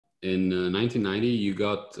in 1990, you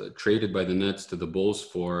got traded by the Nets to the Bulls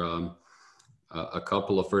for a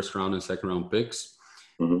couple of first round and second round picks.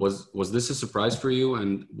 Mhm. Was this a surprise for you?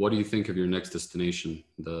 And what do you think of your next destination,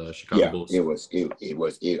 the Chicago Yeah, Bulls? it was.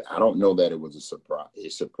 I don't know that it was a surprise.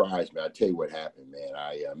 It surprised me. I tell you what happened, man.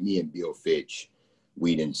 Me and Bill Fitch,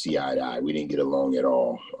 we didn't see eye to eye. We didn't get along at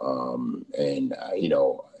all.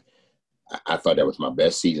 I thought that was my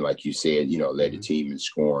best season, like you said. Led the team in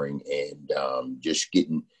scoring and just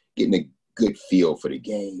getting a good feel for the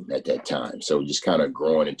game at that time. So just kind of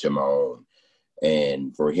growing into my own.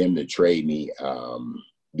 And for him to trade me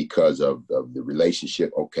because of the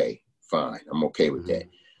relationship, okay, fine, I'm okay with that.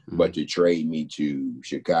 But to trade me to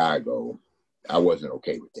Chicago, I wasn't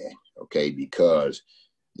okay with that. Okay, because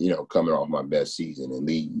coming off my best season and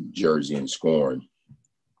leading Jersey in scoring,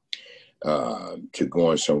 to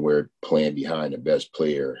going somewhere playing behind the best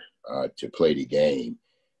player to play the game,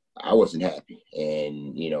 I wasn't happy.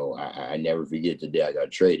 And, I never forget the day I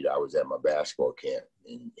got traded. I was at my basketball camp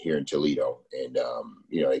here in Toledo. And,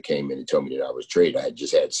 they came in and told me that I was traded. I had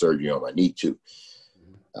just had surgery on my knee too.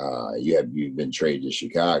 You've been traded to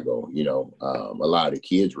Chicago. A lot of the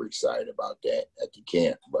kids were excited about that at the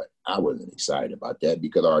camp, but I wasn't excited about that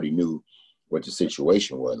because I already knew what the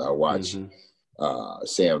situation was. I watched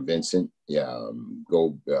Sam Vincent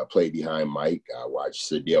go play behind Mike. I watched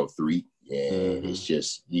Sedale Threet, and it's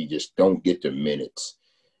just, you just don't get the minutes.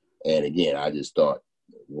 And again, I just thought,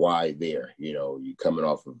 why there? You're coming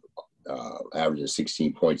off of averaging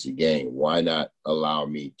 16 points a game. Why not allow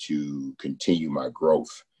me to continue my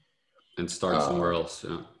growth and start somewhere else?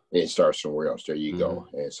 Yeah. And start somewhere else. There you go.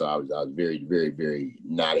 And so I was very, very, very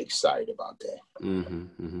not excited about that.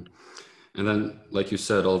 And then, like you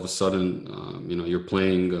said, all of a sudden, you're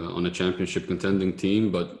playing on a championship contending team,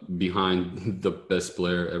 but behind the best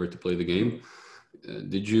player ever to play the game.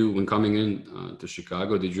 Did you, when coming in to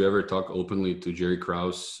Chicago, did you ever talk openly to Jerry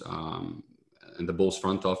Krause and the Bulls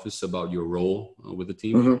front office about your role with the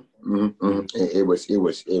team? It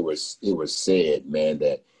was said, man,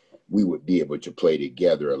 that we would be able to play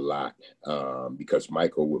together a lot because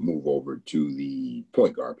Michael would move over to the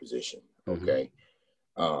point guard position. Okay.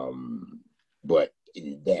 But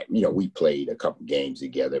that, we played a couple games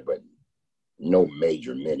together, but no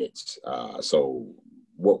major minutes. So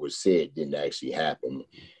what was said didn't actually happen.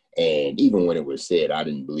 And even when it was said, I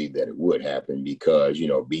didn't believe that it would happen because,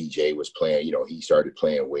 BJ was playing, he started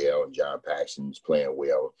playing well and John Paxson was playing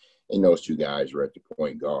well. And those two guys were at the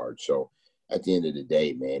point guard. So at the end of the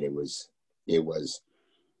day, man, it was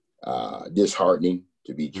disheartening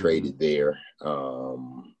to be traded there.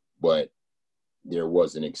 But there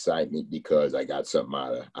was an excitement because I got something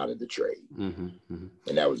out of the trade. And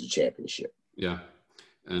that was a championship. Yeah.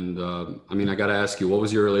 And I got to ask you, what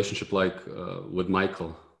was your relationship like with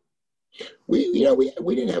Michael? We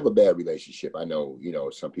didn't have a bad relationship. I know,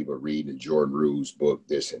 some people read the Jordan Rules book,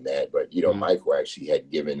 this and that, but, Michael actually had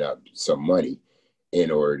given up some money in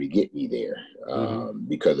order to get me there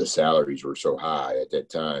because the salaries were so high at that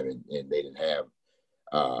time and they didn't have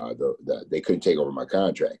they couldn't take over my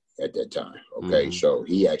contract at that time. Okay. So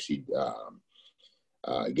he actually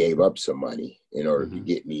gave up some money in order to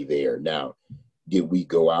get me there. Now, did we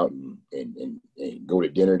go out and go to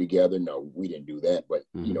dinner together? No, we didn't do that. But,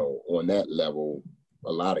 on that level,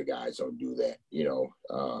 a lot of guys don't do that,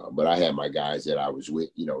 but I had my guys that I was with,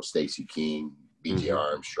 Stacey King, BJ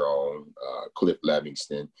Armstrong, Cliff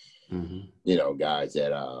Livingston, guys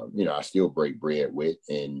that, I still break bread with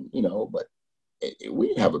and, but we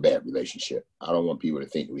didn't have a bad relationship. I don't want people to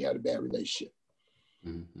think we had a bad relationship.